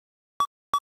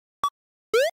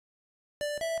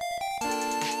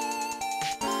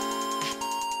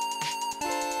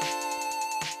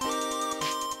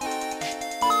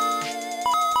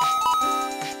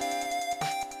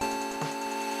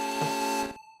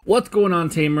What's going on,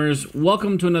 Tamers?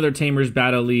 Welcome to another Tamers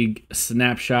Battle League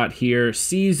Snapshot here,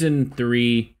 Season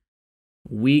 3,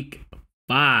 Week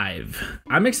 5.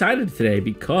 I'm excited today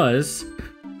because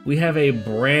we have a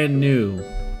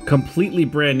completely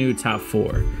brand new top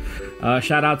 4.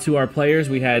 Shout out to our players.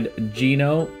 We had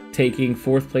digi-know taking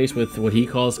 4th place with what he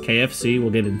calls KFC.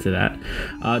 We'll get into that.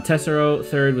 Tessero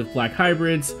 3rd with Black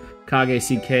Hybrids. Kage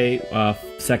CK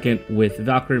 2nd with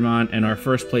Valkyremon, and our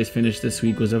 1st place finish this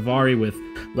week was Avari with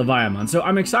Leviamon. So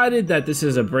I'm excited that this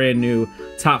is a brand new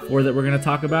top 4 that we're going to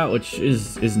talk about, which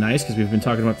is nice because we've been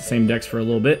talking about the same decks for a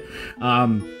little bit.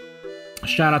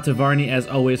 Shout out to Varney, as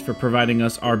always, for providing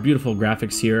us our beautiful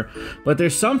graphics here. But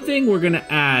there's something we're going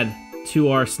to add to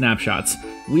our snapshots.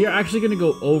 We are actually going to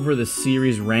go over the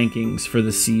series rankings for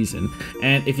the season.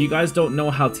 And if you guys don't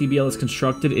know how TBL is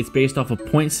constructed, it's based off a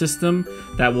point system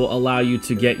that will allow you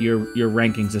to get your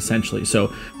rankings, essentially.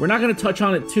 So we're not going to touch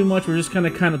on it too much. We're just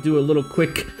going to kind of do a little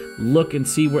quick look and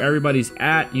see where everybody's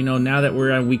at. You know, now that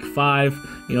we're on week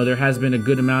 5, you know, there has been a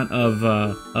good amount of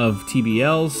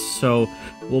TBLs, so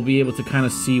we'll be able to kind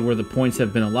of see where the points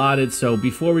have been allotted. So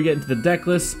before we get into the deck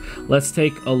list, let's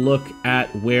take a look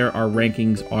at where our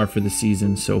rankings are for the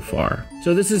season so far.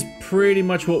 So this is pretty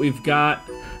much what we've got.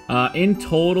 In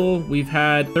total, we've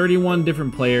had 31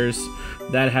 different players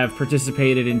that have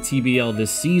participated in TBL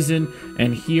this season,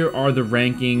 and here are the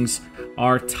rankings.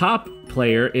 Our top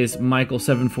player is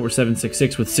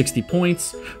Michael74766 with 60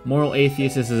 points. Moral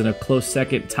Atheist is in a close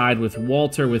second, tied with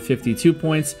Walter with 52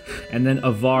 points, and then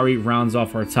Avari rounds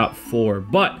off our top 4.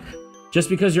 But just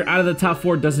because you're out of the top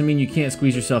 4 doesn't mean you can't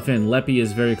squeeze yourself in. Leppy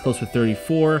is very close with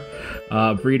 34.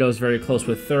 Burrito is very close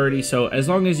with 30. So as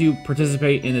long as you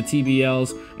participate in the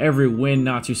TBLs, every win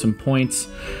knocks you some points.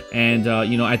 And,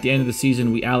 you know, at the end of the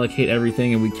season, we allocate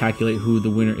everything and we calculate who the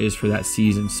winner is for that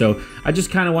season. So I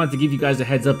just kind of wanted to give you guys a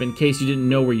heads up in case you didn't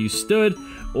know where you stood,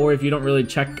 or if you don't really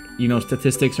check, you know,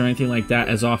 statistics or anything like that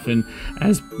as often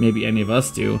as maybe any of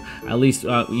us do. At least,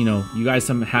 you know, you guys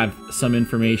have some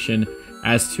information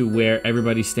as to where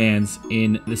everybody stands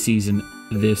in the season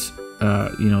this,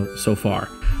 you know, so far.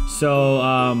 So,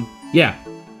 yeah,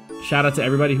 shout out to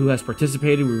everybody who has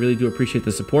participated. We really do appreciate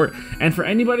the support. And for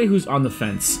anybody who's on the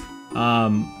fence,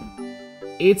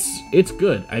 it's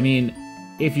good. I mean,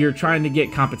 if you're trying to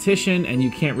get competition and you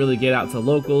can't really get out to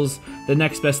locals, the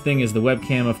next best thing is the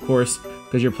webcam, of course,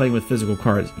 because you're playing with physical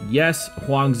cards. Yes,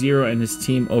 Huang Zero and his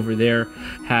team over there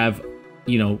have,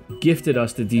 you know, gifted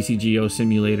us the DCGO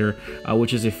simulator,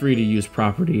 which is a free-to-use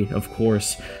property, of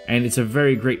course, and it's a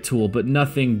very great tool, but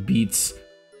nothing beats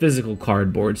physical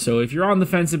cardboard. So if you're on the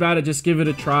fence about it, just give it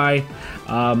a try.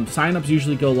 Sign-ups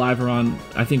usually go live around,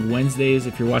 I think, Wednesdays.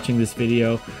 If you're watching this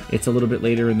video, it's a little bit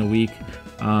later in the week,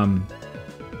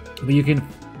 but you can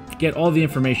get all the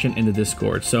information in the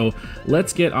Discord. So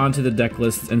let's get onto the deck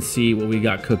lists and see what we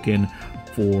got cooking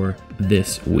for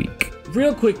this week.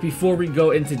 Real quick, before we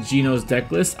go into digi-know's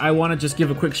deck list, I want to just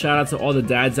give a quick shout out to all the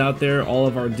dads out there, all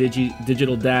of our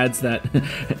digital dads that,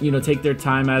 you know, take their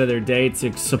time out of their day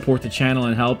to support the channel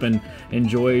and help and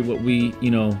enjoy what we, you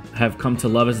know, have come to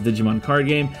love as a Digimon card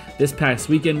game. This past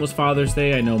weekend was Father's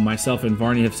Day. I know myself and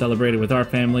Varney have celebrated with our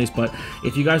families, but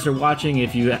if you guys are watching,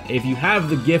 if you have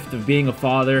the gift of being a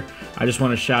father, I just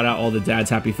want to shout out all the dads,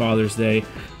 happy Father's Day,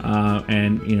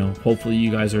 and, you know, hopefully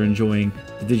you guys are enjoying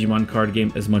the Digimon card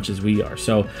game as much as we are.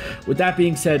 So with that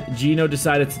being said, digi-know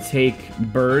decided to take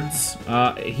birds.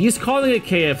 He's calling it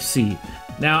KFC.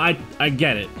 Now I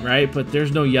get it, right? But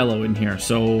there's no yellow in here.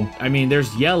 So I mean,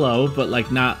 there's yellow, but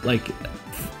like not like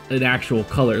an actual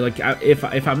color. Like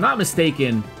if I'm not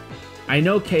mistaken, I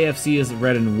know KFC is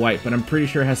red and white, but I'm pretty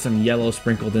sure it has some yellow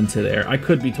sprinkled into there. I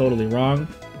could be totally wrong.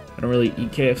 I don't really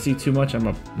eat KFC too much.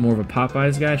 I'm more of a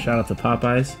Popeyes guy. Shout out to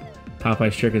Popeyes.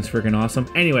 Popeyes chicken's freaking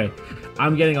awesome. Anyway,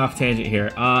 I'm getting off tangent here.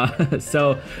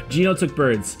 So digi-know took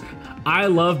birds. I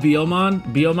love Biyomon.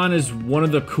 Biyomon is one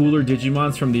of the cooler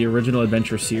Digimons from the original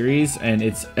Adventure series, and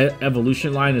its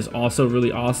evolution line is also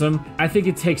really awesome. I think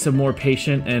it takes a more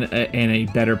patient and a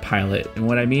better pilot. And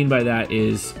what I mean by that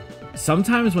is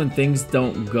sometimes when things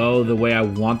don't go the way I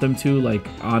want them to, like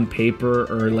on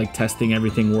paper or like testing,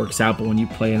 everything works out, but when you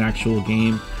play an actual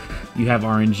game, you have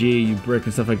RNG, you brick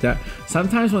and stuff like that.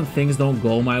 Sometimes when things don't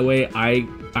go my way,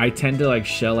 I tend to like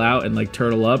shell out and like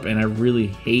turtle up, and I really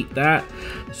hate that.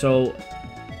 So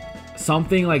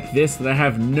something like this that I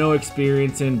have no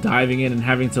experience in, diving in and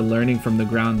having to learning from the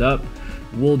ground up,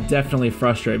 will definitely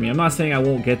frustrate me. I'm not saying I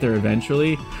won't get there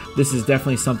eventually. This is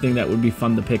definitely something that would be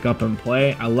fun to pick up and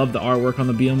play. I love the artwork on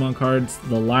the Biyomon cards.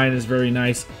 The line is very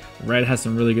nice. Red has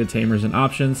some really good tamers and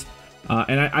options.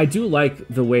 And I do like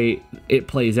the way it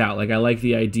plays out. Like, I like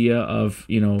the idea of,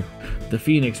 you know, the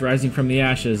Phoenix rising from the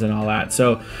ashes and all that.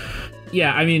 So,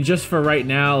 yeah, I mean, just for right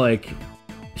now, like,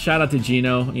 shout out to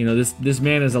Gino. You know, this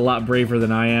man is a lot braver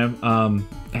than I am.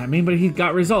 I mean, but he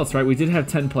got results, right? We did have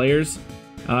 10 players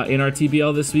in our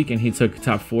TBL this week, and he took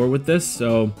top 4 with this.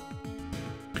 So,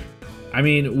 I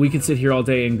mean, we could sit here all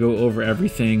day and go over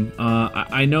everything.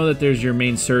 I know that there's your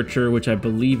main searcher, which I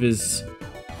believe is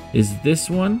this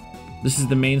one. This is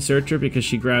the main searcher because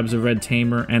she grabs a red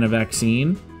tamer and a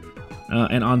vaccine.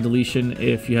 And on deletion,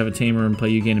 if you have a tamer in play,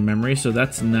 you gain a memory. So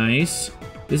that's nice.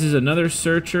 This is another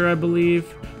searcher, I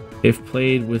believe. If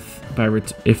played by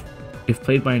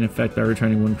an effect by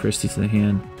returning 1 Christie to the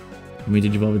hand, we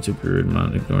did evolve into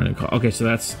Garudamon, ignoring the call. Okay, so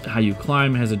that's how you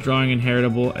climb. It has a drawing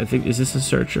inheritable. I think, is this a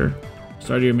searcher?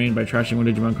 Start your main by trashing 1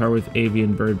 Digimon card with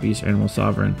Avian, Bird, Beast, Animal,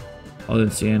 Sovereign. All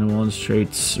the animals,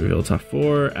 traits, reveal top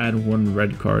 4, add 1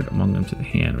 red card among them to the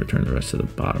hand, return the rest to the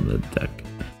bottom of the deck.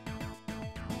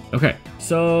 Okay,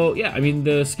 so yeah, I mean,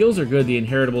 the skills are good, the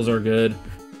inheritables are good.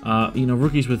 You know,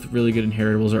 rookies with really good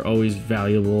inheritables are always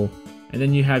valuable. And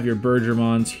then you have your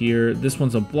Birdramons here. This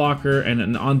one's a blocker, and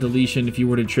an on deletion, if you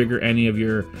were to trigger any of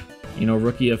your, you know,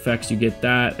 rookie effects, you get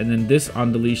that. And then this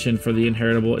on deletion for the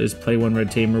inheritable is play 1 red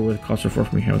tamer with cost of 4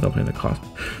 from your hand without paying the cost.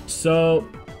 So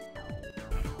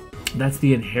that's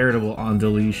the inheritable on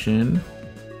deletion.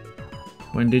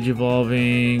 When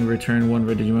digivolving, return 1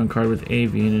 red Digimon card with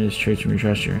Avian and its traits from your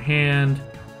trash to your hand.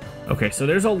 Okay, so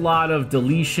there's a lot of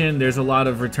deletion. There's a lot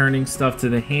of returning stuff to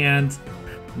the hand.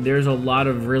 There's a lot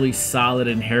of really solid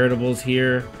inheritables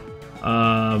here.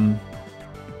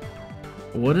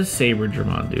 What does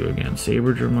Saberdramon do again?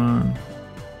 Saberdramon.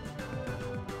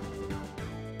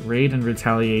 Raid and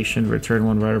Retaliation, return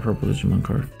 1 red or purple Digimon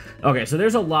card. Okay, so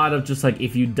there's a lot of just like,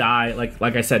 if you die,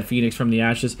 like I said, Phoenix from the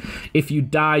ashes. If you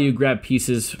die, you grab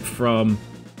pieces from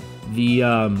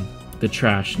the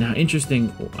trash. Now,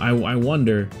 interesting, I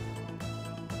wonder,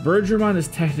 Birdramon is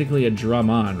technically a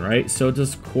Dramon, right? So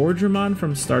does Cordramon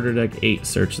from Starter Deck 8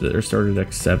 search this, or Starter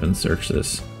Deck 7 search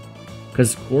this?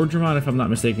 Because Cordramon, if I'm not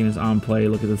mistaken, is on play.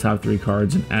 Look at the top 3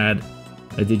 cards and add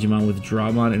a Digimon with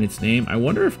Dramon in its name. I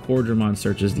wonder if Cordramon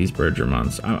searches these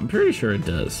Birdramons. I'm pretty sure it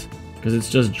does, because it's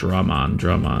just Dramon.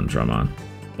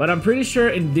 But I'm pretty sure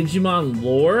in Digimon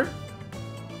lore,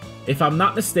 if I'm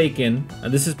not mistaken,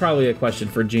 and this is probably a question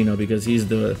for Gino because he's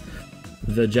the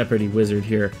Jeopardy wizard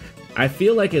here. I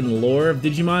feel like in lore of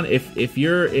Digimon, if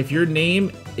your name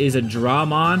is a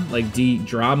Dramon, like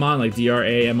Dramon, like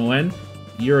Dramon,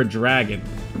 you're a dragon.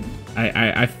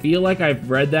 I feel like I've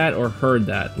read that or heard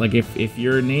that. Like if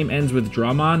your name ends with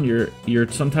Dramon, you're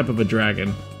some type of a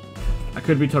dragon. I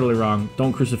could be totally wrong.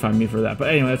 Don't crucify me for that. But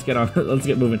anyway, let's get on. Let's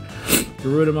get moving.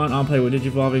 Garudamon on play with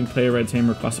Digivolving. Play a red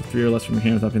tamer, cost of 3 or less from your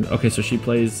hand without. Okay, so she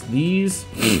plays these.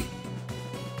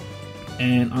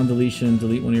 And on deletion,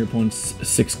 delete 1 of your opponent's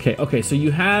 6k. Okay, so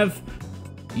you have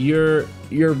your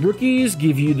rookies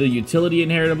give you the utility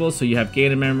inheritables. So you have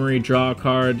gain a memory, draw a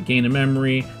card, gain a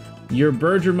memory. Your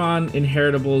Birdramon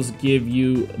inheritables give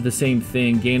you the same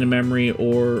thing, gain a memory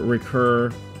or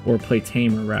recur, or play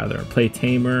tamer rather. Play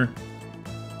tamer,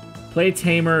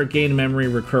 gain a memory,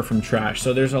 recur from trash.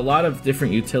 So there's a lot of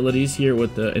different utilities here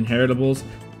with the inheritables.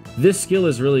 This skill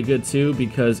is really good too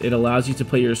because it allows you to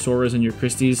play your Soras and your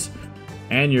Christies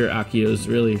and your Akios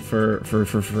really for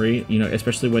free, you know,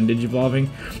 especially when digivolving.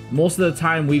 Most of the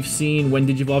time we've seen when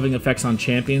digivolving effects on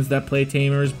champions that play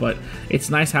tamers, but it's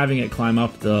nice having it climb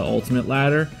up the ultimate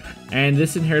ladder. And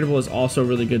this inheritable is also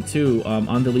really good too.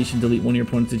 On deletion, delete 1 of your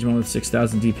opponent's Digimon with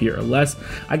 6,000 DP or less.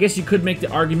 I guess you could make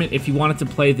the argument if you wanted to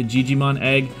play the Digimon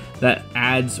egg that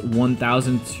adds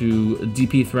 1,000 to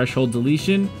DP threshold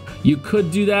deletion. You could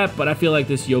do that, but I feel like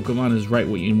this Yokomon is right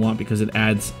what you want because it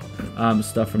adds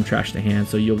stuff from trash to hand.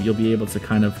 So you'll be able to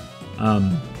kind of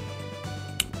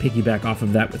piggyback off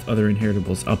of that with other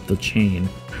inheritables up the chain.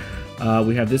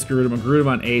 We have this Garudamon.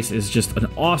 Garudamon Ace is just an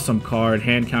awesome card.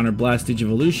 Hand counter blast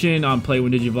Digivolution. On play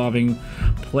when Digivolving.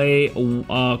 Play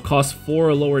cost 4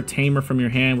 or lower tamer from your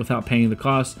hand without paying the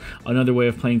cost. Another way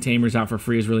of playing tamers out for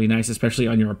free is really nice, especially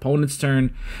on your opponent's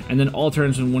turn. And then all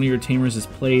turns when one of your tamers is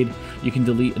played, you can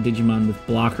delete a Digimon with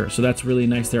blocker. So that's really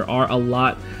nice. There are a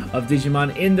lot of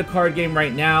Digimon in the card game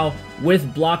right now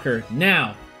with blocker.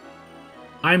 Now,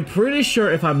 I'm pretty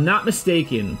sure, if I'm not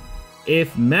mistaken,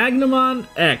 if Magnamon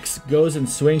X goes and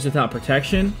swings without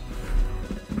protection,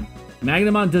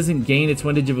 Magnamon doesn't gain its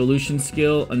 1 Digivolution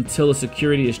skill until a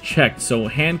security is checked. So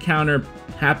hand counter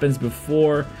happens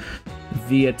before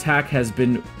the attack has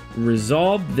been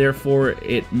resolved, therefore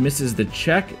it misses the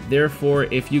check. Therefore,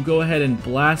 if you go ahead and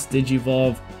blast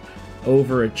Digivolve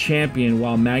over a champion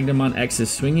while Magnamon X is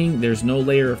swinging, there's no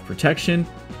layer of protection,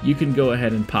 you can go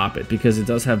ahead and pop it because it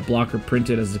does have blocker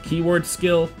printed as a keyword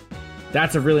skill.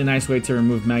 That's a really nice way to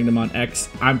remove Magnamon X.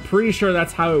 I'm pretty sure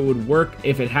that's how it would work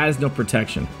if it has no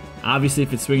protection. Obviously,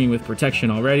 if it's swinging with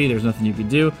protection already, there's nothing you could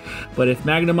do. But if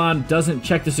Magnamon doesn't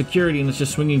check the security and it's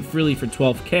just swinging freely for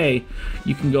 12k,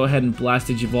 you can go ahead and blast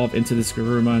Digivolve into this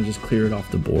Garurumon and just clear it off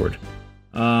the board.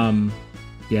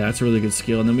 Yeah, that's a really good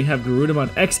skill. And then we have Garurumon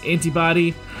X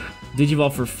Antibody.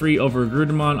 Digivolve for free over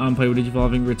Garurumon on play with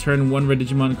Digivolving. Return one red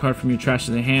Digimon card from your trash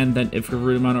to the hand. Then if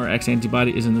Garurumon or X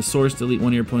Antibody is in the source, delete one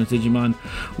of your opponent's Digimon,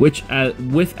 which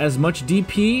with as much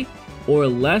DP or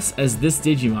less as this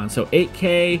Digimon. So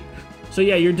 8k. So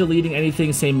yeah, you're deleting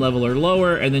anything same level or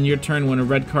lower, and then your turn when a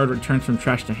red card returns from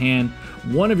trash to hand,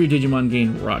 one of your Digimon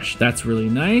gain Rush. That's really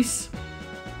nice.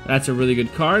 That's a really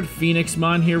good card.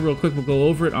 Phoenixmon here, real quick, we'll go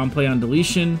over it. On play, on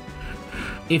deletion.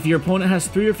 If your opponent has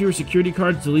 3 or fewer security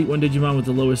cards, delete one Digimon with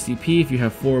the lowest DP. If you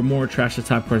have 4 or more, trash the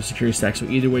top card of security stack. So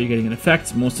either way, you're getting an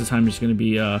effect. Most of the time, it's going to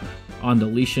be on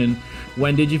deletion.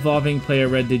 When Digivolving, play a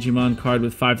red Digimon card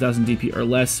with 5,000 DP or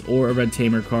less, or a red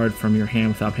Tamer card from your hand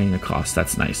without paying the cost.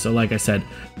 That's nice. So like I said,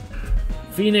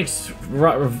 Phoenix,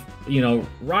 you know,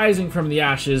 rising from the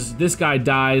ashes. This guy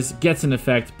dies, gets an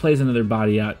effect, plays another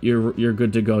body out. You're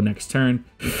good to go next turn.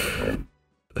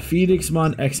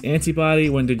 Phoenixmon X Antibody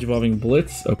when Digivolving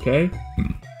Blitz. Okay.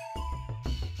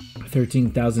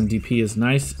 13,000 DP is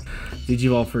nice.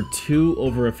 Digivolve for 2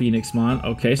 over a Phoenixmon.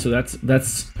 Okay, so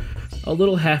that's a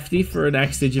little hefty for an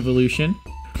X Digivolution.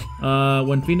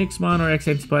 When Phoenixmon or X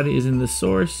Antibody is in the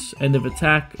source, end of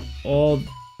attack, all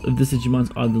of this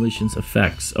Digimon's on deletions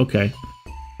effects. Okay.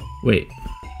 Wait.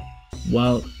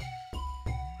 Well,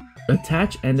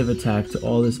 attach end of attack to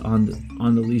all this on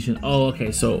deletion. Oh,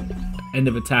 okay. So end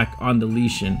of attack on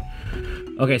deletion.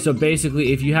 Okay, so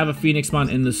basically, if you have a Phoenixmon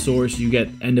in the source, you get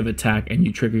end of attack and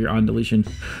you trigger your on deletion.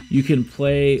 You can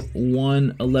play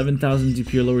one 11,000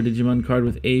 DP or lower Digimon card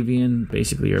with Avian,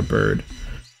 basically your bird,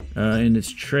 and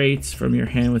its traits from your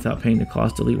hand without paying the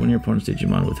cost. Delete one of your opponent's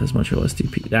Digimon with as much or less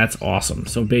DP. That's awesome.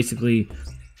 So basically,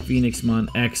 Phoenixmon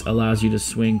X allows you to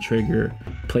swing, trigger,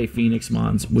 play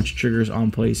Phoenixmons, which triggers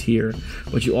on plays here.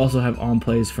 But you also have on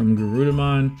plays from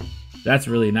Garurumon. That's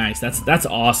really nice. That's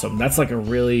awesome. That's like a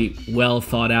really well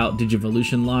thought out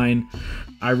Digivolution line.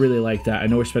 I really like that. I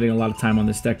know we're spending a lot of time on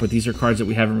this deck, but these are cards that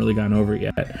we haven't really gone over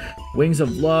yet. Wings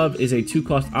of Love is a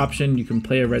 2-cost option. You can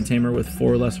play a red Tamer with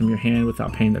 4 or less from your hand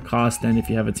without paying the cost. Then if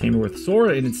you have a Tamer with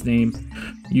Sora in its name,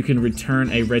 you can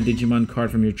return a red Digimon card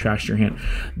from your trash to your hand.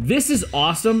 This is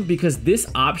awesome because this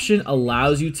option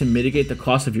allows you to mitigate the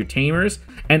cost of your Tamers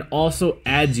and also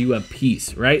adds you a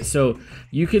piece, right? So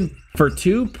you can, for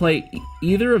 2, play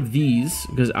either of these,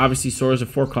 because obviously Sora's a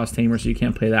 4-cost Tamer, so you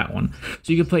can't play that one.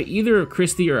 So you can play either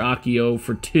Christy or Akio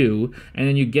for 2, and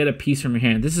then you get a piece from your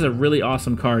hand. This is a really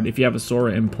awesome card if you have a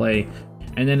Sora in play.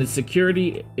 And then its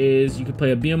security is you can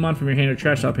play a Beomon from your hand or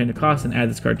trash without paying the cost and add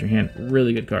this card to your hand.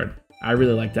 Really good card. I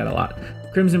really like that a lot.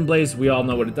 Crimson Blaze, we all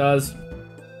know what it does.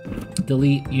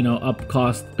 Delete, you know, a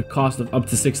cost of up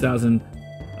to 6,000.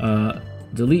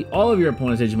 Delete all of your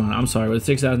opponent's Digimon, I'm sorry, with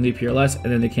 6,000 DP or less, and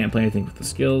then they can't play anything with the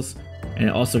skills. And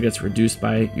it also gets reduced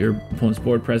by your opponent's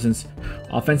board presence.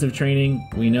 Offensive Training,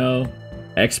 we know.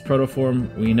 X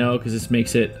Protoform, we know, because this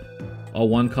makes it a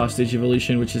 1-cost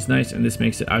Digivolution, which is nice, and this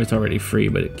makes it, it's already free,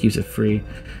 but it keeps it free.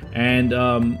 And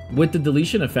with the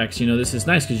deletion effects, you know, this is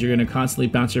nice, because you're going to constantly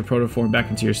bounce your Protoform back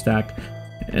into your stack,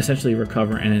 and essentially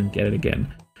recover and then get it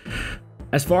again.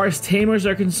 As far as Tamers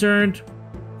are concerned,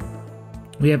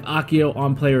 we have Akio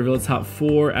on play, reveal the top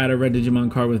 4, add a red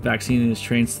Digimon card with vaccine in its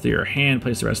trains to your hand,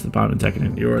 place the rest of the bottom deck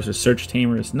into yours. A search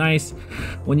Tamer is nice.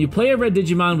 When you play a red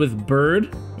Digimon with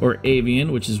Bird or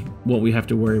Avian, which is what we have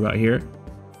to worry about here,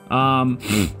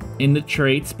 in the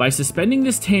traits, by suspending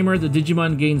this Tamer, the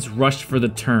Digimon gains Rush for the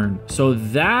turn. So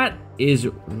that is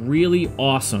really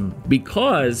awesome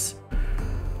because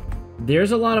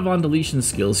there's a lot of on deletion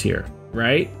skills here,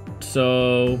 right?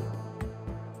 So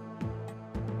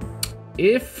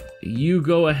if you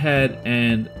go ahead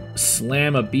and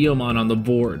slam a Beomon on the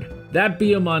board, that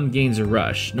Beomon gains a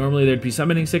Rush. Normally there'd be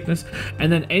Summoning Sickness,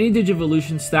 and then any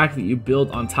Digivolution stack that you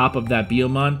build on top of that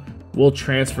Beomon will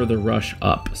transfer the Rush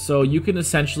up. So you can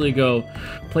essentially go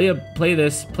play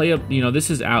this, you know, this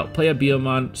is out, play a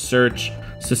Beomon, search,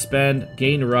 suspend,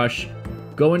 gain Rush,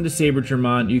 go into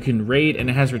Saberdramon, you can raid, and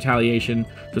it has Retaliation,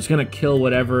 so it's gonna kill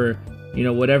whatever, you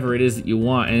know, whatever it is that you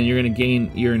want, and you're going to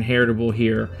gain your inheritable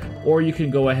here. Or you can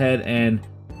go ahead and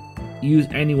use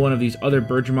any one of these other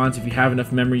Birdramons. If you have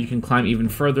enough memory, you can climb even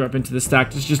further up into the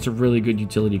stack. It's just a really good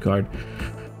utility card.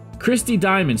 Christy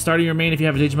Diamond, starting your main if you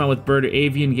have a Digimon with Bird or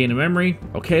Avian, gain a memory.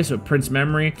 Okay, so it prints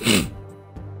memory.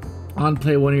 On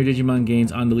play, one of your Digimon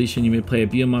gains. On deletion, you may play a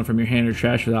Beomon from your hand or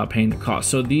trash without paying the cost.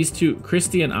 So these two,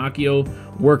 Christy and Akio,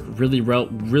 work really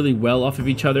well off of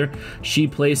each other. She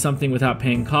plays something without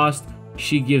paying cost.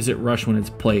 She gives it rush when it's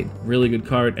played. Really good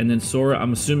card. And then Sora,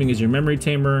 I'm assuming, is your memory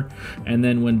tamer. And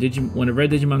then when a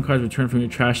red Digimon card is returned from your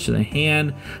trash to the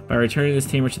hand, by returning this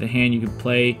tamer to the hand, you can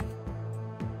play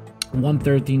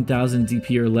 113,000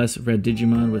 DP or less red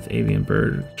Digimon with Avian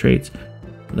Bird traits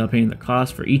without paying the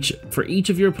cost. For each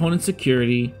of your opponent's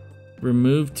security,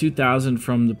 remove 2,000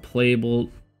 from the playable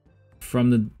from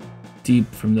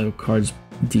the card's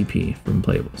DP from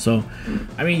playable. So,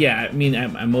 I mean, yeah, I mean,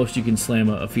 at most you can slam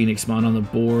a Phoenix Mon on the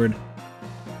board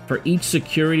for each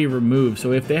security removed.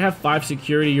 So if they have 5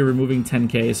 security, you're removing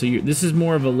 10k. So this is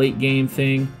more of a late game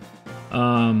thing.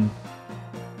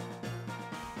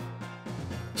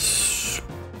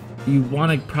 You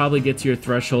want to probably get to your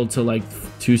threshold to like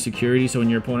 2 security. So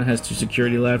when your opponent has 2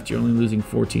 security left, you're only losing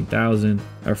 14,000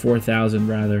 or 4,000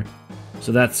 rather.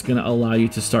 So that's going to allow you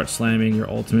to start slamming your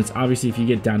ultimates. Obviously, if you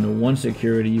get down to 1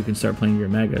 security, you can start playing your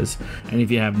megas. And if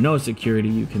you have no security,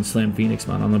 you can slam Phoenix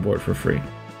Mon on the board for free.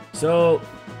 So,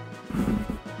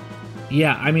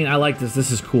 yeah, I mean, I like this.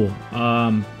 This is cool.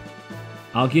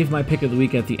 I'll give my pick of the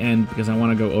week at the end because I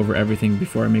want to go over everything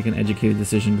before I make an educated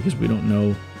decision because we don't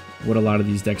know what a lot of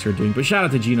these decks are doing. But shout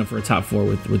out to Gino for a top 4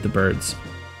 with the birds.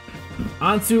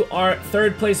 On to our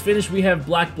 3rd place finish, we have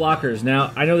black blockers.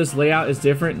 Now, I know this layout is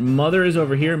different. Mother is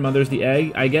over here. Mother's the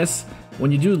egg. I guess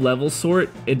when you do level sort,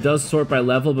 it does sort by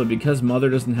level, but because Mother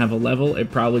doesn't have a level,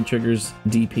 it probably triggers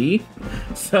DP.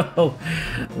 So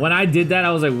when I did that,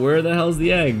 I was like, where the hell's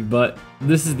the egg? But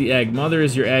this is the egg. Mother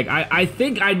is your egg. I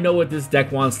think I know what this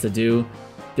deck wants to do.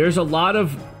 There's a lot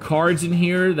of cards in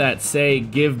here that say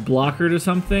give blocker to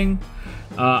something.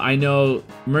 I know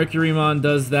Mercurymon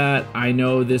does that. I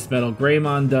know this Metal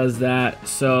Greymon does that.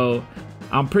 So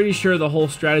I'm pretty sure the whole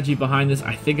strategy behind this,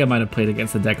 I think I might have played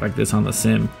against a deck like this on the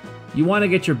sim. You want to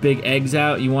get your big eggs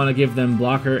out. You want to give them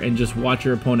blocker and just watch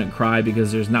your opponent cry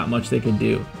because there's not much they can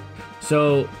do.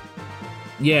 So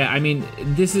yeah, I mean,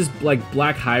 this is like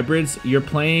black hybrids. You're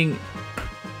playing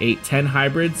 10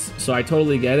 hybrids. So I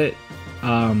totally get it.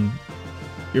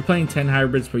 You're playing 10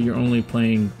 hybrids, but you're only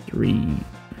playing 3.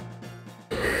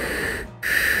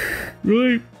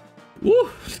 Really? Woo!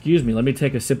 Excuse me, let me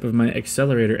take a sip of my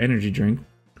Accelerator energy drink.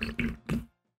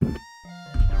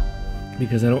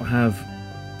 Because I don't have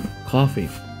coffee.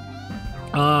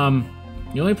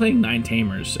 You're only playing 9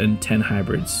 Tamers and 10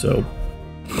 hybrids, so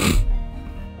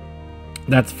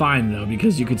that's fine though,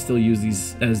 because you could still use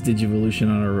these as Digivolution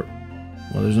on a...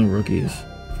 Well, there's no rookies.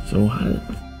 So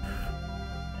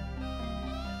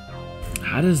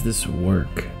how does this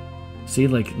work? See,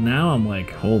 like, now I'm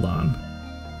like, hold on.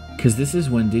 Because this is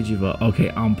when Digivolve... Okay,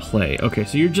 on play. Okay,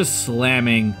 so you're just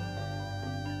slamming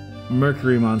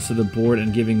Mercurymons to the board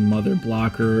and giving Mother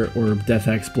blocker or Death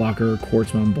X blocker or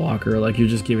Quartzmon blocker. Like, you're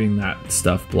just giving that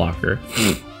stuff blocker.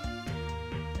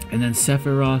 And then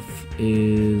Sephiroth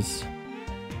is...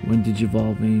 When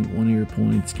Digivolving, one of your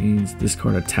opponents gains this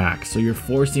card attack. So you're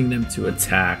forcing them to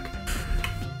attack.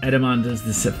 Edamon does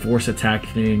this force attack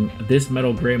thing. This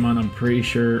Metal Greymon, I'm pretty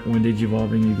sure when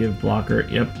Digivolving you give blocker.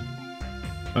 Yep.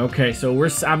 Okay, so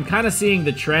I'm kind of seeing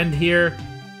the trend here.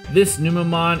 This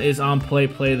Numemon is on play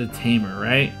the Tamer,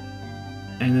 right?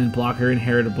 And then blocker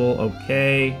inheritable.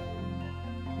 Okay.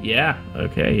 Yeah.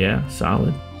 Okay, yeah.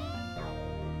 Solid.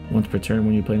 Once per turn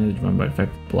when you play another Digimon by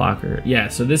effect blocker. Yeah,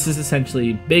 so this is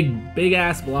essentially big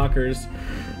ass blockers.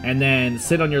 And then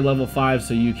sit on your level 5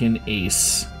 so you can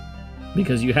ace.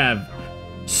 Because you have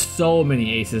so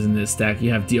many aces in this deck.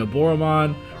 You have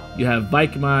Dioboromon, you have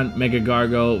Vikemon, Mega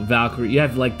Gargo, Valkyrie. You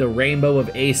have like the rainbow of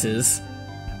aces.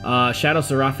 Shadow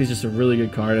Seraphi is just a really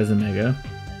good card as a Mega.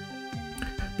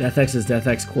 Death X is Death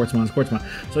X, Quartzmon's Quartzmon.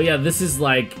 So yeah, this is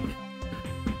like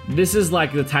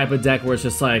the type of deck where it's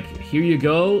just like, here you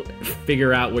go,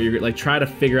 figure out what you're like, try to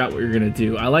figure out what you're gonna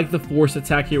do. I like the force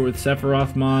attack here with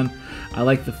Sephirothmon. I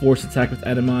like the force attack with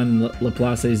Edamon and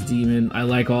Laplace's Demon. I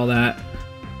like all that.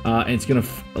 And it's gonna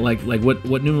like what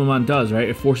Numemon does, right?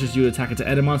 It forces you to attack into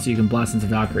Edamon so you can blast into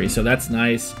Valkyrie. So that's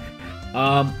nice.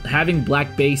 Having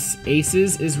black base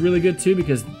aces is really good too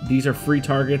because these are free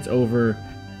targets over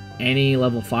any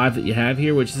level 5 that you have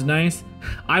here, which is nice.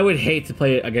 I would hate to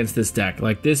play against this deck.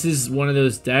 Like, this is one of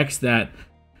those decks that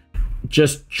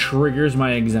just triggers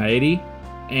my anxiety.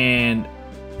 And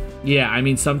yeah, I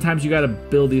mean, sometimes you got to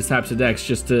build these types of decks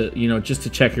just to, you know, just to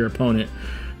check your opponent.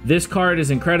 This card is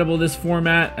incredible, this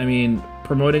format. I mean,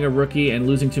 promoting a rookie and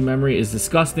losing to memory is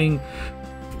disgusting.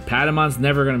 Patamon's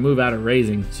never going to move out of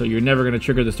raising, so you're never going to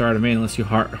trigger the start of main unless you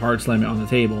hard slam it on the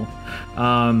table.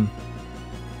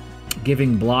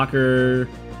 Giving blocker,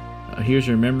 here's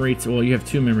your memory. Well, you have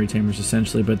 2 memory tamers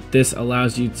essentially, but this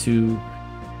allows you to...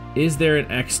 Is there an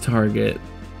X target?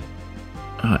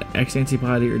 X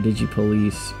antibody or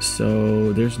Digipolice?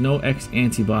 So there's no X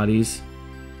antibodies,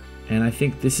 and I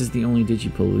think this is the only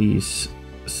Digipolice.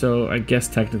 So I guess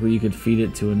technically you could feed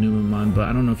it to a Numemon, but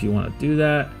I don't know if you want to do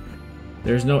that.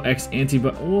 There's no X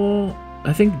antibody. Well,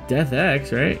 I think Death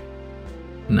X, right?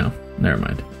 No, never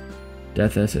mind.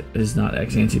 Death S is not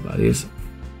X antibodies.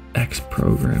 X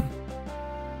program.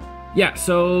 Yeah,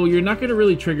 so you're not going to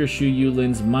really trigger Shu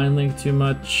Yulin's Mind Link too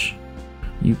much.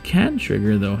 You can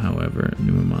trigger, though, however,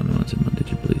 Numemon,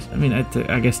 Digipolice. I mean,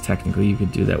 I guess technically you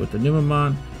could do that with the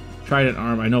Numemon. Trident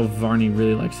Arm. I know Varney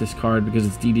really likes this card because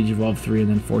it's D-Digivolve 3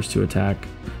 and then Force to Attack.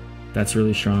 That's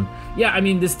really strong. Yeah, I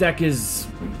mean, this deck is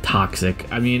toxic.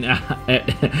 I mean,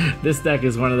 this deck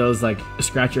is one of those, like,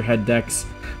 scratch your head decks,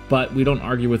 but we don't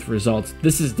argue with results.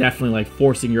 This is definitely, like,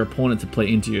 forcing your opponent to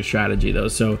play into your strategy, though,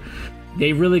 so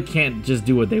they really can't just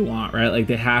do what they want, right? Like,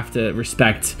 they have to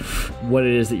respect what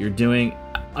it is that you're doing.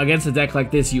 Against a deck like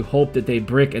this, you hope that they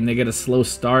brick and they get a slow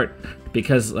start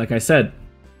because, like I said,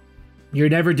 you're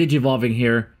never Digivolving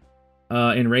here.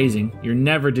 In raising, you're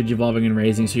never Digivolving in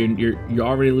raising, so you're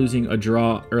already losing a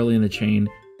draw early in the chain,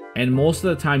 and most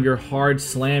of the time you're hard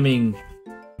slamming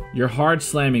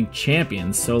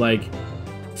champions. So like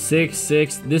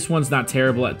 6/6, this one's not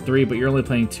terrible at 3, but you're only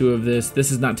playing 2 of this.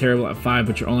 This is not terrible at 5,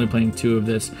 but you're only playing 2 of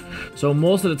this. So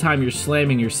most of the time you're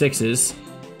slamming your 6s.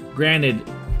 Granted,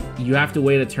 you have to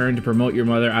wait a turn to promote your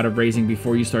mother out of raising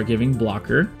before you start giving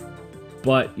blocker,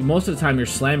 but most of the time you're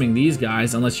slamming these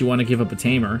guys unless you want to give up a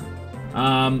tamer.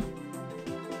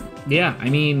 Yeah, I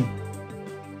mean,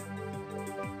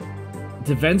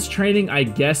 defense training, I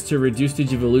guess, to reduce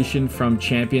Digivolution from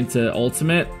champion to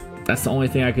ultimate. That's the only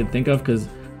thing I could think of, because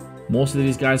most of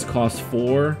these guys cost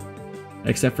 4,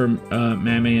 except for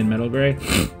Mame and Metal Gray.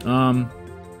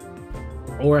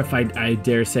 Or if I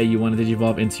dare say you want to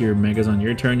Digivolve into your Megas on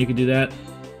your turn, you could do that.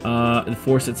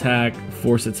 Force attack,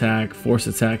 force attack, force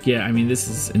attack. Yeah, I mean, this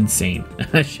is insane.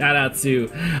 Shout out to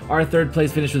our 3rd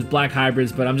place finish with Black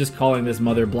Hybrids, but I'm just calling this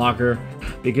Mother Blocker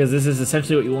because this is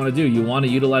essentially what you want to do. You want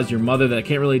to utilize your mother that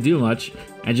can't really do much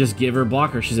and just give her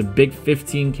blocker. She's a big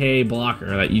 15k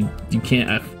blocker that you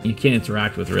can't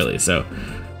interact with really. So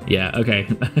yeah, okay.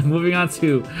 Moving on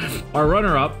to our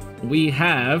runner-up, we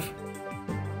have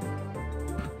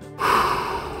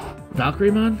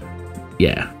Valkyremon.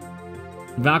 Yeah.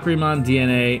 Valkyremon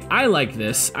DNA. I like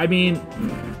this. I mean,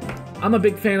 I'm a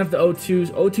big fan of the O2s.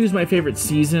 O2 is my favorite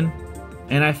season,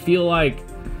 and I feel like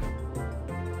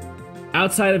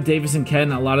outside of Davis and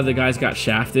Ken, a lot of the guys got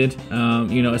shafted.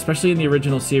 You know, especially in the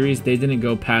original series, they didn't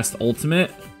go past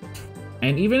Ultimate.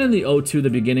 And even in the O2, the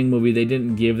beginning movie, they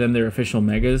didn't give them their official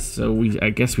Megas, so I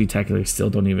guess we technically still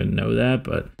don't even know that,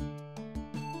 but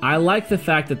I like the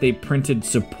fact that they printed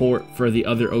support for the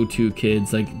other O2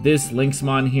 kids. Like this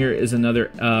Lynxmon here is another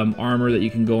armor that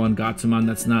you can go on Gatsumon.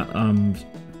 That's not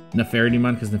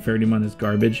Neferidimon, because Neferidimon is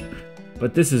garbage.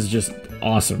 But this is just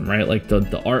awesome, right? Like the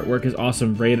artwork is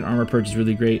awesome. Rated armor perch is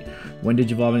really great. When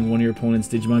Digivolving one of your opponent's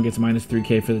Digimon gets minus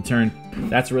 3k for the turn.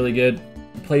 That's really good.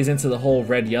 It plays into the whole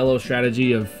red-yellow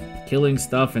strategy of killing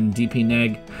stuff and DP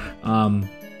neg. Am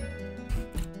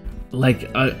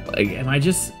I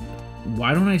just...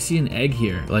 Why don't I see an egg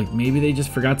here? Like, maybe they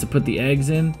just forgot to put the eggs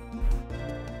in?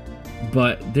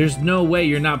 But there's no way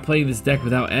you're not playing this deck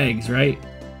without eggs, right?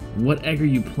 What egg are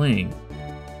you playing?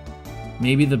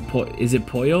 Maybe is it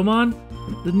Poyomon?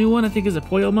 The new one, I think, is a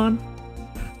Poyomon?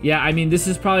 Yeah, I mean, this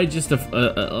is probably just a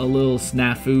little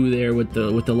snafu there with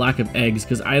the lack of eggs,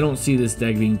 because I don't see this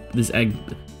deck being...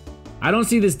 I don't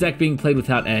see this deck being played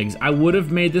without eggs. I would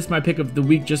have made this my pick of the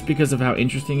week just because of how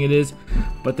interesting it is,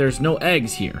 but there's no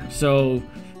eggs here. So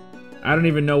I don't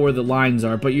even know where the lines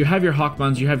are, but you have your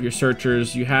Hawkmons, you have your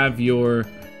Searchers, you have your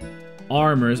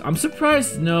armors. I'm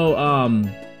surprised no,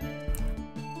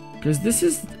 because this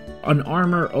is an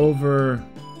armor over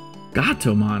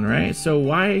Gatomon, right? So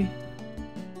why...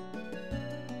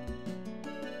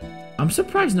 I'm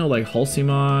surprised no, like,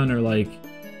 Halcymon or, like...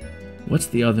 What's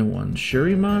the other one?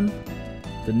 Shurimon?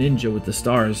 The ninja with the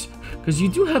stars. Because you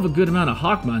do have a good amount of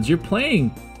Hawkmons. You're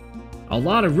playing a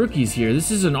lot of rookies here. This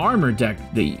is an armor deck.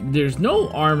 There's no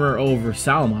armor over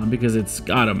Salamon because it's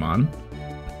Gatomon.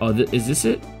 Oh, is this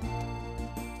it?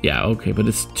 Yeah, okay, but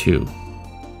it's 2.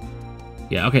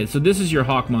 Yeah, okay, so this is your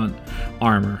Hawkmon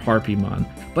armor, Harpymon.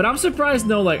 But I'm surprised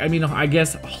no, like, I mean, I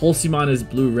guess Halcymon is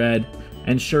blue-red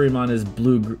and Shurimon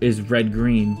is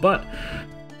red-green. But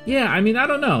Yeah, I mean, I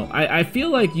don't know. I feel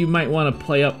like you might want to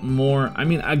play up more. I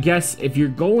mean, I guess if you're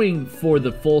going for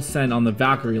the full send on the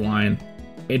Valkyrie line,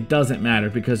 it doesn't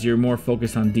matter because you're more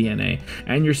focused on DNA.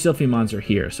 And your Sylphimons are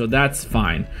here, so that's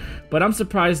fine. But I'm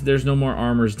surprised there's no more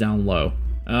armors down low.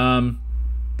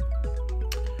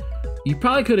 You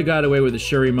probably could have got away with the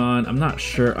Shurimon. I'm not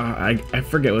sure. I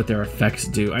forget what their effects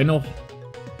do. I know...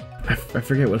 I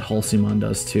forget what Halcymon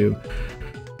does, too.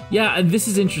 Yeah, and this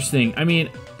is interesting. I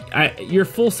mean... you're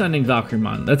full sending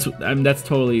Valkyremon. That's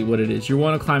totally what it is. You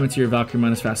want to climb into your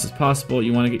Valkyremon as fast as possible.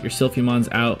 You want to get your Sylphimons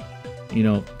out, you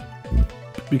know,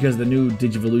 because the new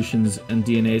Digivolutions and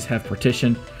DNAs have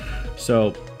partition.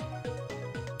 So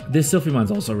this Sylphimon's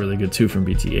also really good too from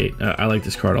BT8. I like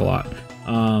this card a lot.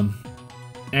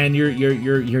 And you're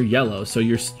yellow, so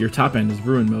your top end is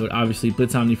Ruin Mode. Obviously,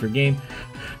 Blitz Omni for game.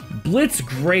 Blitz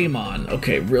Greymon.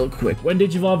 Okay, real quick. When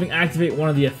Digivolving, activate one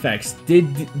of the effects.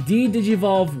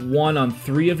 Digivolve 1 on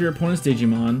 3 of your opponent's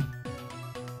Digimon.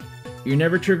 You're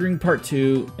never triggering part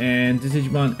 2, and this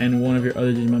Digimon and one of your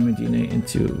other Digimon may DNA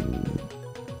into...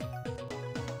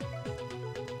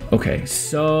 Okay,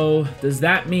 so does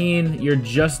that mean you're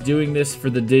just doing this for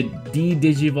the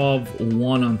Digivolve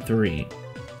 1 on 3?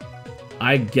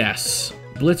 I guess.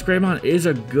 Blitz Greymon is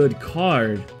a good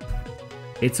card.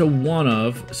 It's a one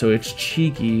of, so it's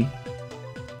cheeky.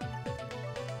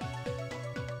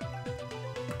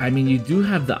 I mean, you do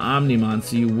have the Omnimon,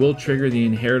 so you will trigger the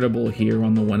inheritable here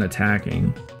on the one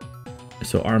attacking.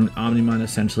 So Omnimon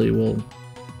essentially will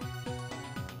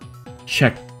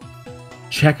check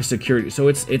a security. So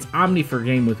it's Omni for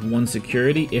game with 1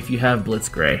 security if you have Blitz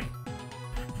Gray.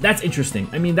 That's interesting.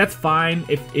 I mean, that's fine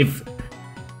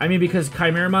I mean, because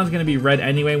Chimeramon's going to be red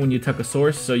anyway when you tuck a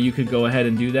source, so you could go ahead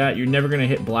and do that. You're never going to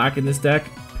hit black in this deck.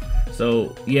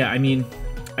 So, yeah, I mean,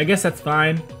 I guess that's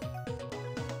fine.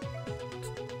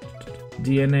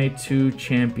 DNA 2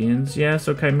 champions. Yeah,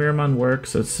 so Chimeramon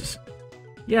works. So it's just...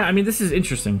 Yeah, I mean, this is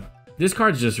interesting. This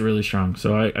card's just really strong.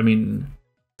 So, I mean,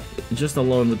 just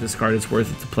alone with this card, it's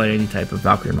worth it to play any type of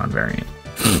Valkyremon variant.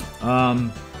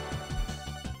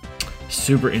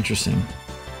 Super interesting.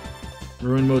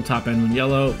 Ruin Mode top end in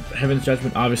yellow. Heaven's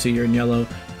Judgment, obviously you're in yellow.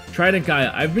 Trident Gaia.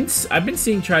 I've been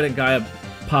seeing Trident Gaia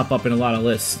pop up in a lot of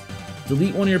lists.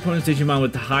 Delete one of your opponent's Digimon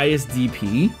with the highest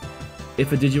DP.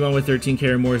 If a Digimon with 13k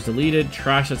or more is deleted,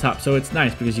 trash the top. So it's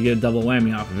nice because you get a double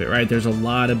whammy off of it, right? There's a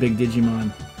lot of big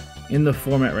Digimon in the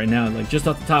format right now. Like just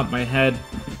off the top of my head,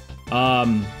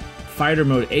 Fighter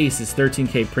Mode Ace is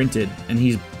 13k printed, and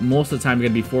he's most of the time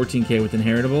going to be 14k with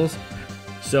inheritables.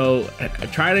 So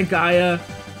Trident Gaia,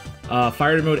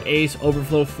 Fighter Mode Ace,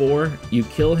 Overflow 4, you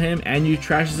kill him and you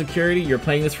trash the security, you're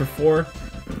playing this for 4.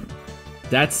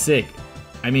 That's sick.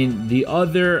 I mean, the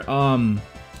other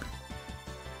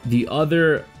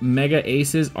Mega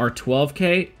Aces are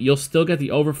 12k. You'll still get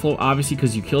the Overflow, obviously,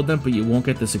 because you killed them, but you won't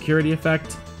get the security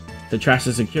effect to trash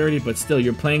the security, but still,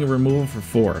 you're playing a removal for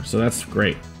 4, so that's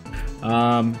great.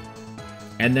 And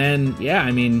then, yeah,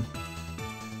 I mean,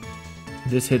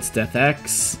 this hits Death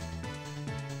X.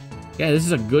 Yeah, this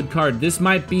is a good card. This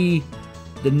might be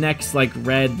the next, like,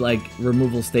 red, like,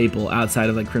 removal staple outside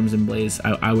of, like, Crimson Blaze,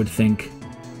 I would think.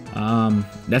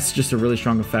 That's just a really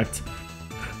strong effect.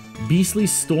 Beastly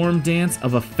Storm Dance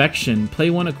of Affection. Play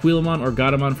one Aquilamon or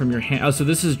Godamon from your hand. Oh, so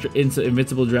this is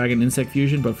Invincible Dragon Insect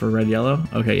Fusion, but for red-yellow?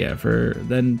 Okay, yeah, for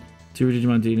then 2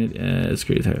 Digimon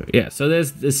Digimon. Yeah, so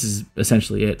this is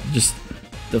essentially it. Just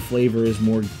the flavor is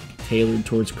more tailored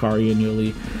towards Kari and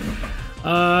Yoli.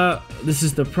 This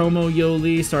is the promo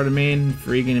Yoli, start a main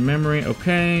for Egan in memory.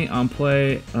 Okay, on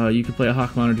play, you can play a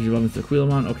Hawkmon or Digimon with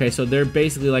Aquilamon. Okay, so they're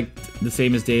basically like the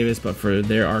same as Davis, but for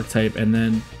their archetype. And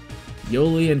then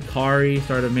Yoli and Kari,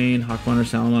 start a main, Hawkmon or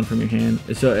Salamon from your hand.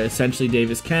 So essentially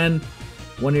Davis Ken,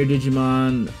 one of your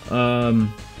Digimon,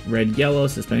 red yellow,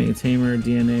 suspending a Tamer,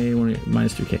 DNA,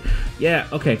 minus 3k. Yeah,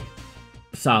 okay,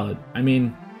 solid. I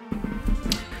mean,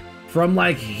 from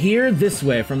like here this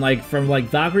way, from like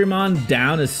Valkyremon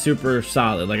down is super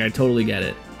solid. Like I totally get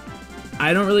it.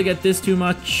 I don't really get this too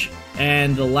much,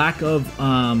 and the lack of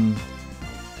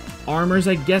armors,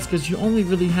 I guess, because you only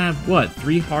really have what,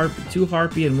 2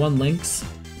 Harpy and 1 Lynx.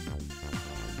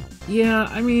 Yeah,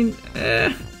 I mean,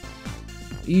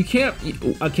 you can't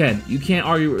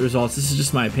argue with results. This is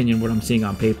just my opinion, what I'm seeing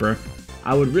on paper.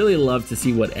 I would really love to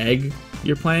see what egg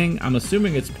you're playing. I'm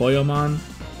assuming it's Poyomon.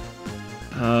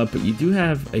 But you do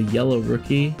have a yellow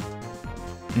rookie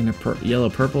and a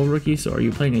yellow-purple rookie, so are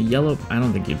you playing a yellow? I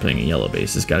don't think you're playing a yellow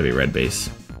base. It's gotta be a red base.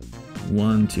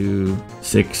 1, 2,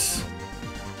 6,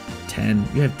 10.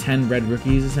 You have 10 red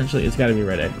rookies, essentially. It's gotta be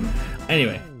red egg.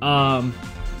 Anyway,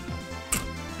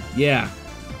 yeah.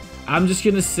 I'm just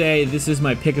gonna say this is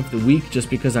my pick of the week just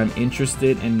because I'm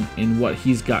interested in what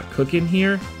he's got cooking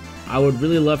here. I would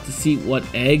really love to see what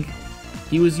egg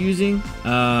he was using.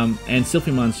 And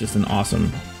Sylphimon's just an awesome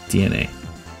DNA.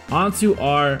 On to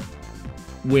our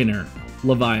winner,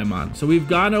 Leviamon. So we've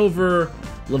gone over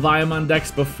Leviamon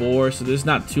decks before, so there's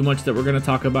not too much that we're gonna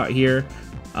talk about here.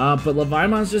 But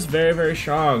Leviamon's just very, very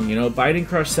strong. You know, Biting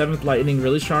Crush, 7th Lightning,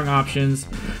 really strong options.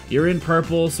 You're in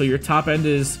purple, so your top end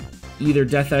is either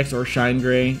Death X or Shine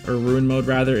Gray, or Ruin Mode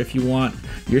rather, if you want.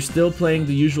 You're still playing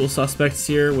the usual suspects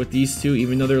here with these two.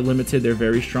 Even though they're limited, they're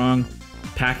very strong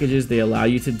packages. They allow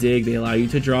you to dig, they allow you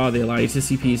to draw, they allow you to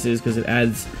see pieces, because it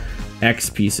adds X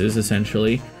pieces,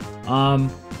 essentially. The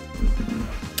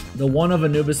one of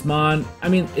Anubismon, I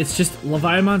mean, it's just,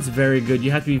 Leviamon's very good.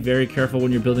 You have to be very careful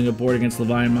when you're building a board against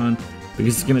Leviamon,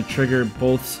 because it's going to trigger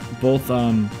both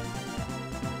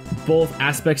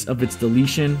aspects of its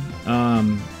deletion.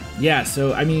 Yeah,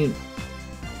 so, I mean,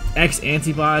 X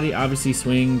Antibody, obviously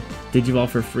swing, Digivolve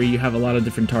for free. You have a lot of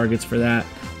different targets for that.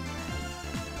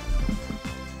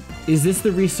 Is this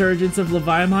the resurgence of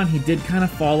Leviamon? He did kind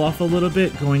of fall off a little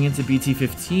bit going into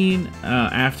BT15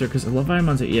 after, because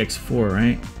Leviamon's an EX4,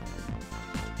 right?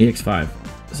 EX5.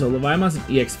 So Leviamon's an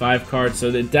EX5 card, so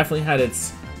it definitely had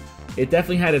its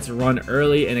run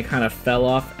early, and it kind of fell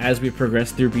off as we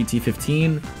progressed through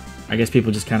BT15. I guess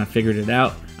people just kind of figured it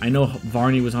out. I know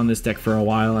Varney was on this deck for a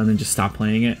while and then just stopped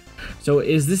playing it. So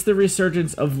is this the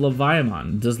resurgence of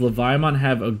Leviamon? Does Leviamon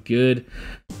have a good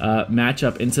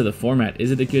matchup into the format? Is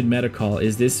it a good meta call?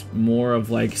 Is this more of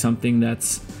like something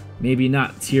that's maybe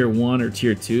not tier 1 or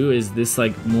tier 2? Is this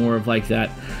like more of like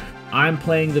that, I'm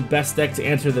playing the best deck to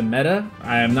enter the meta?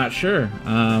 I am not sure.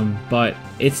 But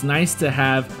it's nice to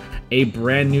have a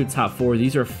brand new top 4.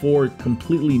 These are 4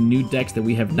 completely new decks that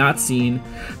we have not seen.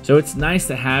 So it's nice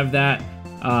to have that.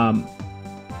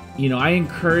 You know, I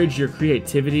encourage your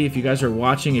creativity. If you guys are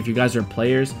watching, if you guys are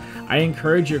players, I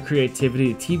encourage your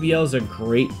creativity. TBL is a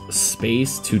great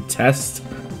space to test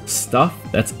stuff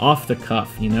that's off the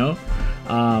cuff, you know?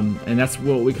 And that's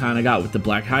what we kind of got with the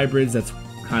Black Hybrids. That's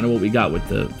kind of what we got with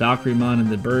the Valkyremon and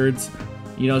the birds.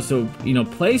 You know, so, you know,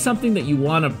 play something that you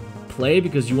want to play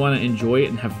because you want to enjoy it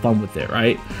and have fun with it,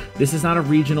 right? This is not a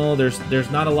regional.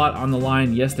 There's not a lot on the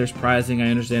line. Yes, there's prizing.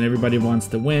 I understand everybody wants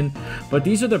to win, but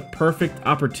these are the perfect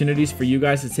opportunities for you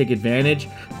guys to take advantage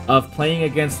of playing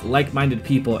against like-minded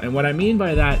people. And what I mean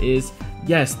by that is,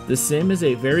 yes, the sim is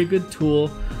a very good tool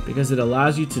because it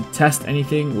allows you to test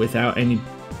anything without any,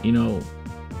 you know,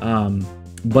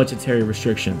 budgetary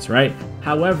restrictions, right?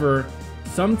 However,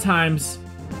 sometimes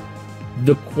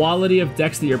the quality of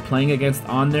decks that you're playing against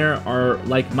on there are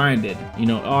like-minded. You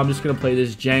know, oh, I'm just going to play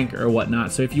this jank or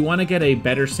whatnot. So if you want to get a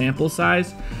better sample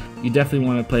size, you definitely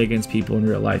want to play against people in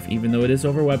real life. Even though it is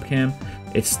over webcam,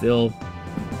 it's still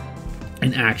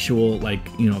an actual, like,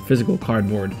 you know, physical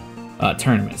cardboard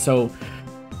tournament. So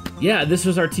yeah, this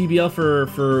was our TBL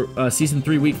for Season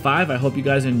 3, Week 5. I hope you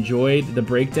guys enjoyed the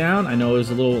breakdown. I know it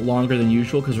was a little longer than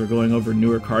usual because we're going over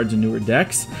newer cards and newer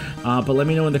decks. But let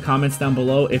me know in the comments down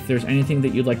below if there's anything that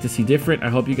you'd like to see different. I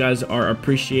hope you guys are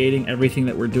appreciating everything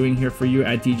that we're doing here for you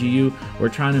at DGU. We're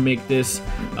trying to make this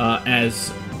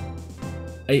as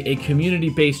a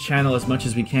community-based channel as much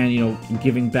as we can, you know,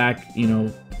 giving back, you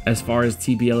know, as far as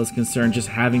TBL is concerned, just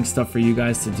having stuff for you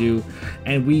guys to do.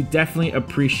 And we definitely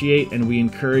appreciate and we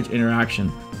encourage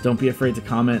interaction. Don't be afraid to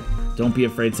comment. Don't be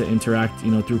afraid to interact, you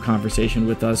know, through conversation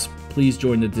with us. Please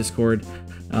join the Discord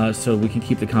so we can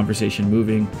keep the conversation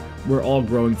moving. We're all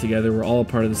growing together. We're all a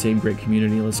part of the same great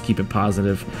community. Let's keep it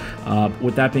positive.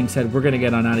 With that being said, we're going to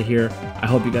get on out of here. I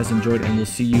hope you guys enjoyed, and we'll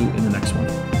see you in the next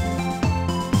one.